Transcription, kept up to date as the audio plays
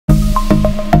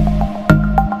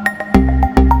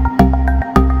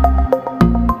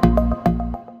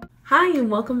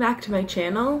welcome back to my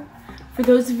channel. For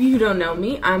those of you who don't know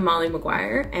me, I'm Molly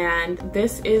McGuire, and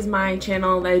this is my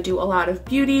channel that I do a lot of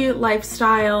beauty,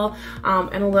 lifestyle,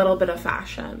 and a little bit of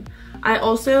fashion. I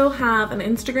also have an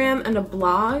Instagram and a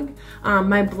blog.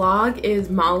 My blog is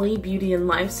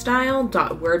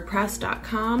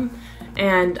mollybeautyandlifestyle.wordpress.com,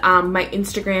 and my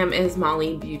Instagram is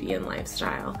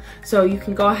mollybeautyandlifestyle. So you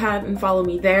can go ahead and follow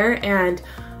me there, and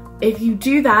if you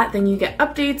do that, then you get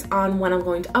updates on when I'm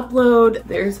going to upload.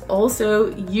 There's also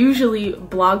usually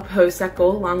blog posts that go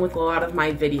along with a lot of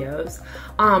my videos.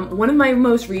 One of my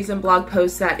most recent blog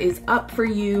posts that is up for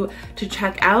you to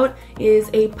check out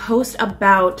is a post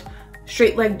about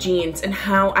straight leg jeans and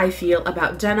how I feel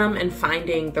about denim and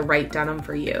finding the right denim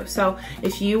for you. So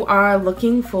if you are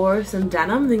looking for some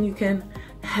denim, then you can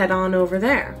head on over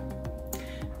there.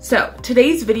 So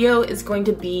today's video is going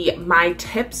to be my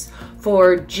tips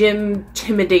for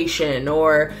gymtimidation,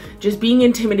 or just being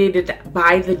intimidated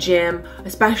by the gym,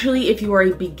 especially if you are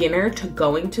a beginner to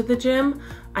going to the gym.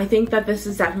 I think that this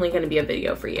is definitely going to be a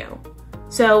video for you.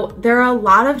 So there are a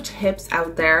lot of tips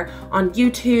out there on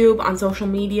YouTube, on social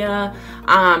media,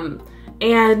 and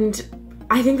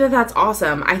I think that that's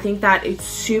awesome. I think that it's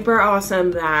super awesome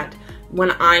that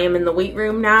when I am in the weight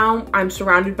room now, I'm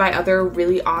surrounded by other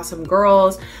really awesome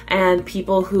girls and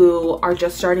people who are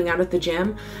just starting out at the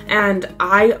gym. And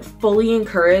I fully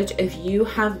encourage, if you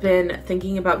have been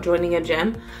thinking about joining a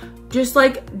gym, just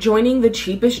like joining the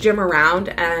cheapest gym around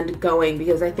and going,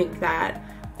 because I think that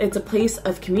it's a place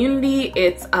of community,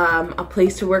 it's a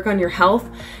place to work on your health,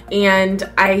 and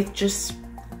I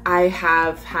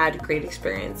have had great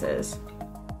experiences.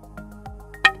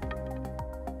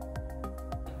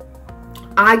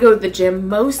 I go to the gym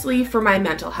mostly for my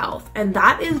mental health, and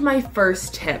that is my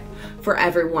first tip for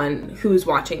everyone who's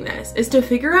watching this, is to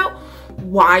figure out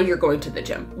why you're going to the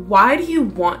gym. Why do you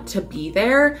want to be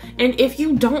there? And if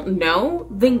you don't know,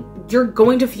 then you're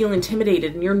going to feel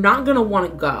intimidated and you're not going to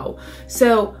want to go.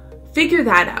 So figure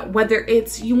that out, whether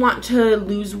it's you want to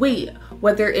lose weight,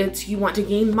 whether it's you want to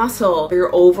gain muscle, for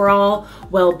your overall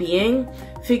well-being.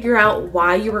 Figure out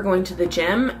why you are going to the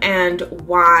gym and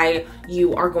why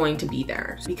you are going to be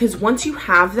there. Because once you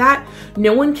have that,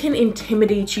 no one can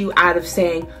intimidate you out of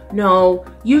saying, no,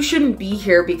 you shouldn't be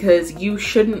here because you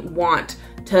shouldn't want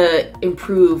to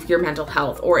improve your mental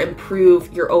health or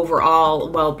improve your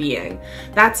overall well-being.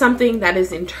 That's something that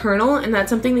is internal, and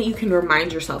that's something that you can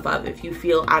remind yourself of if you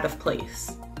feel out of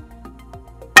place.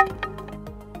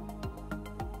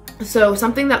 So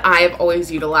something that I have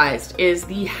always utilized is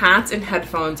the hats and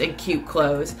headphones and cute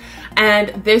clothes. And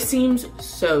this seems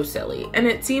so silly. And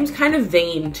it seems kind of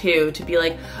vain too, to be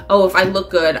like, oh, if I look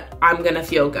good, I'm gonna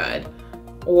feel good.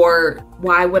 Or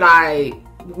why would I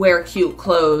wear cute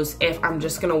clothes if I'm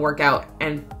just gonna work out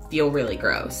and feel really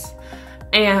gross?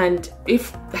 And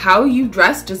if how you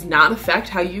dress does not affect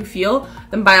how you feel,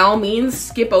 then by all means,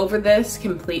 skip over this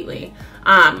completely.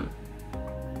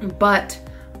 But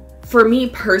for me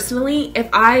personally, if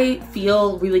I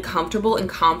feel really comfortable and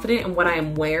confident in what I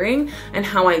am wearing and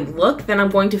how I look, then I'm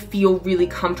going to feel really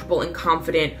comfortable and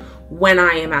confident when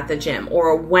I am at the gym,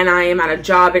 or when I am at a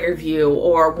job interview,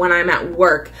 or when I'm at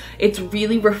work. It's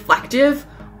really reflective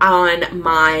on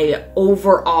my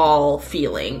overall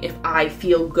feeling if I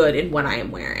feel good in what I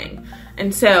am wearing.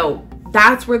 And so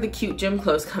that's where the cute gym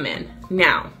clothes come in.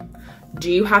 Now, do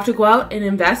you have to go out and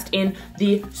invest in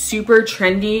the super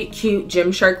trendy, cute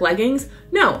Gymshark leggings?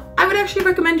 No, I would actually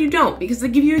recommend you don't, because they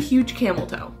give you a huge camel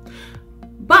toe.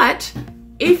 But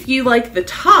if you like the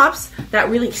tops that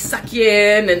really suck you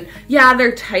in, and yeah,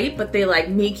 they're tight, but they like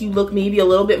make you look maybe a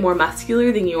little bit more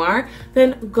muscular than you are,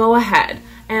 then go ahead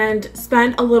and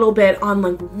spend a little bit on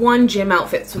like one gym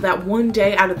outfit, so that one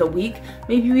day out of the week,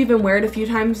 maybe you even wear it a few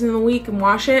times in the week and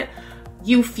wash it,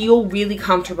 you feel really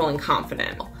comfortable and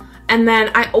confident. And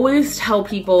then I always tell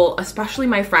people, especially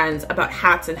my friends, about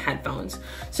hats and headphones.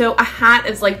 So a hat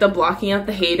is like the blocking out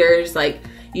the haters, like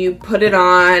you put it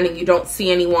on and you don't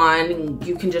see anyone, and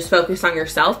you can just focus on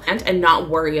yourself and not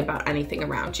worry about anything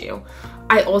around you.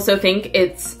 I also think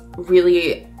it's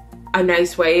really a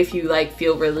nice way, if you like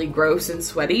feel really gross and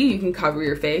sweaty, you can cover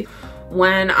your face.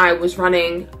 When I was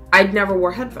running, I'd never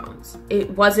wore headphones. It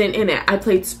wasn't in it. I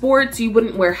played sports. You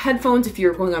wouldn't wear headphones if you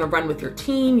were going on a run with your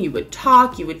team. You would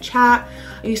talk, you would chat.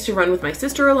 I used to run with my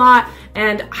sister a lot,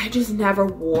 and I just never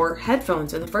wore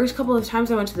headphones. And the first couple of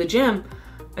times I went to the gym,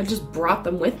 I just brought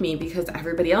them with me because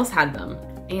everybody else had them.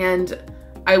 And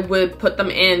I would put them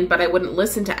in, but I wouldn't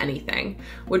listen to anything,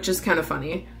 which is kind of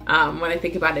funny when I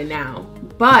think about it now.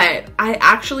 But I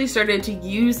actually started to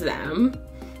use them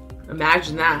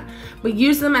Imagine that. But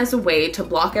use them as a way to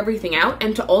block everything out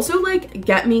and to also like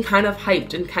get me kind of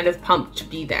hyped and kind of pumped to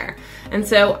be there. And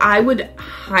so I would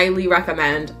highly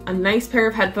recommend a nice pair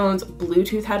of headphones.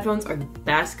 Bluetooth headphones are the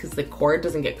best because the cord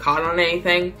doesn't get caught on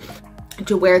anything,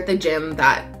 to wear at the gym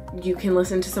that you can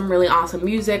listen to some really awesome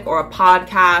music or a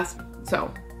podcast.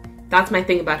 So that's my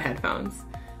thing about headphones.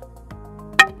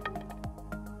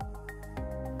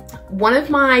 One of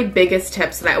my biggest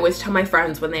tips that I always tell my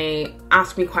friends when they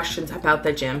ask me questions about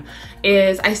the gym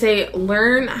is I say,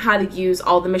 learn how to use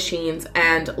all the machines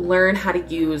and learn how to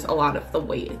use a lot of the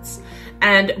weights.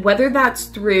 And whether that's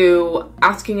through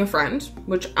asking a friend,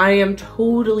 which I am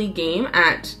totally game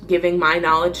at giving my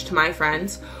knowledge to my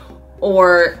friends,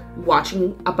 or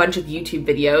watching a bunch of YouTube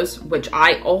videos, which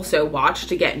I also watch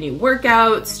to get new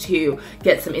workouts, to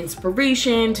get some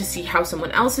inspiration, to see how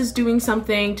someone else is doing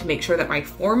something, to make sure that my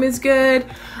form is good,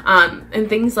 and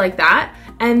things like that.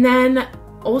 And then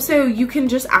also you can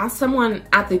just ask someone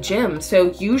at the gym.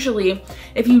 So usually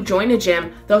if you join a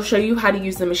gym, they'll show you how to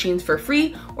use the machines for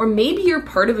free, or maybe you're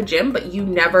part of a gym but you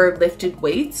never lifted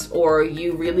weights, or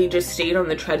you really just stayed on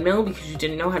the treadmill because you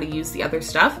didn't know how to use the other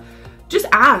stuff. Just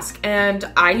ask.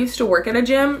 And I used to work at a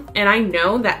gym, and I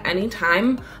know that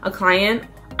anytime a client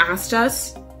asked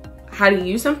us how to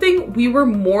use something, we were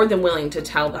more than willing to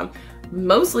tell them.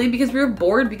 Mostly because we were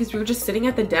bored, because we were just sitting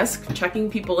at the desk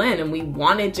checking people in, and we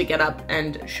wanted to get up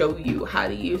and show you how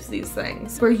to use these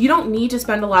things. Where you don't need to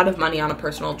spend a lot of money on a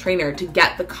personal trainer to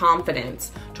get the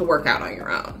confidence to work out on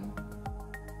your own.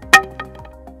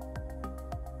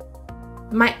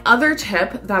 My other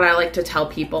tip that I like to tell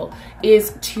people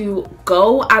is to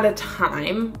go at a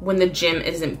time when the gym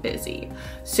isn't busy.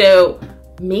 So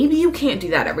maybe you can't do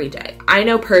that every day. I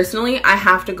know personally I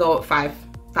have to go at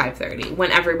 5:30 when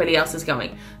everybody else is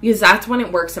going, because that's when it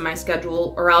works in my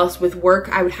schedule, or else with work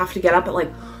I would have to get up at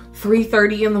like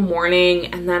 3:30 in the morning,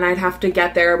 and then I'd have to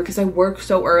get there because I work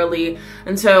so early.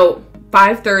 And so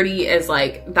 5:30 is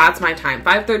like, that's my time.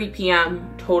 5:30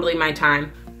 p.m. totally my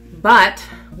time. But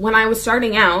when I was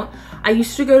starting out, I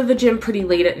used to go to the gym pretty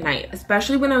late at night,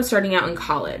 especially when I was starting out in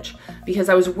college, because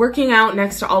I was working out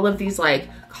next to all of these like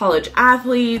college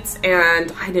athletes,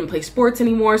 and I didn't play sports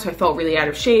anymore, so I felt really out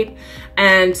of shape.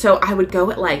 And so I would go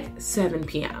at like 7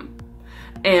 p.m.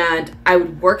 and I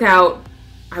would work out,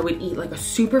 I would eat like a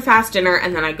super fast dinner,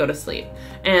 and then I'd go to sleep.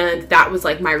 And that was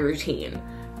like my routine.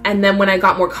 And then when I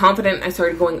got more confident, I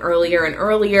started going earlier and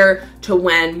earlier to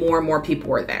when more and more people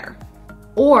were there.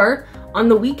 Or on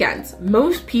the weekends.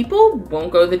 Most people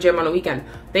won't go to the gym on a weekend.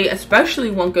 They especially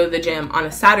won't go to the gym on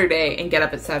a Saturday and get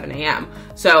up at 7 a.m.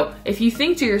 So if you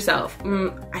think to yourself,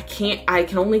 I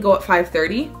can only go at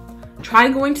 5:30, try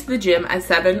going to the gym at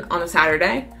 7 on a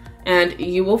Saturday, and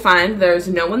you will find there's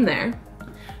no one there.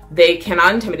 They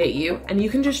cannot intimidate you, and you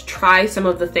can just try some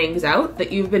of the things out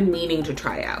that you've been meaning to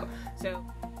try out. So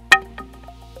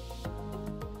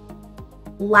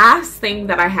last thing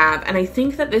that I have, and I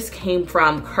think that this came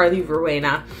from Carly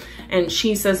Ruena, and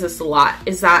she says this a lot,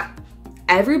 is that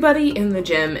everybody in the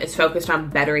gym is focused on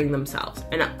bettering themselves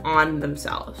and on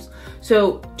themselves.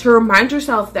 So to remind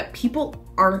yourself that people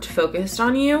aren't focused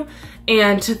on you,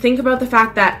 and to think about the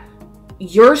fact that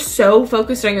you're so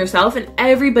focused on yourself and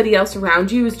everybody else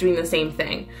around you is doing the same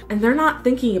thing, and they're not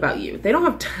thinking about you. They don't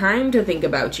have time to think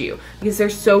about you because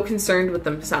they're so concerned with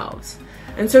themselves.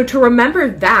 And so to remember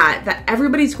that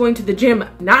everybody's going to the gym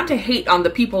not to hate on the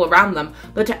people around them,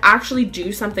 but to actually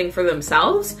do something for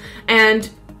themselves, and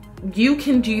you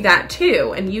can do that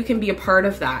too, and you can be a part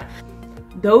of that.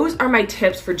 Those are my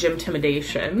tips for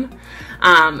Gymtimidation.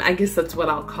 I guess that's what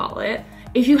I'll call it.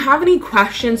 If you have any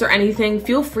questions or anything,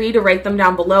 feel free to write them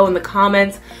down below in the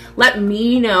comments. Let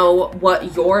me know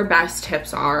what your best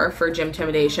tips are for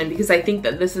Gymtimidation, because I think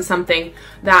that this is something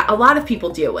that a lot of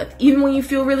people deal with. Even when you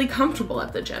feel really comfortable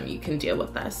at the gym, you can deal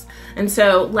with this. And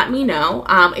so let me know.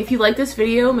 If you like this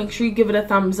video, make sure you give it a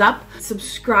thumbs up.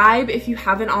 Subscribe if you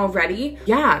haven't already.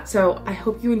 Yeah, so I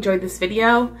hope you enjoyed this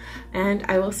video, and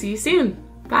I will see you soon.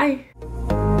 Bye.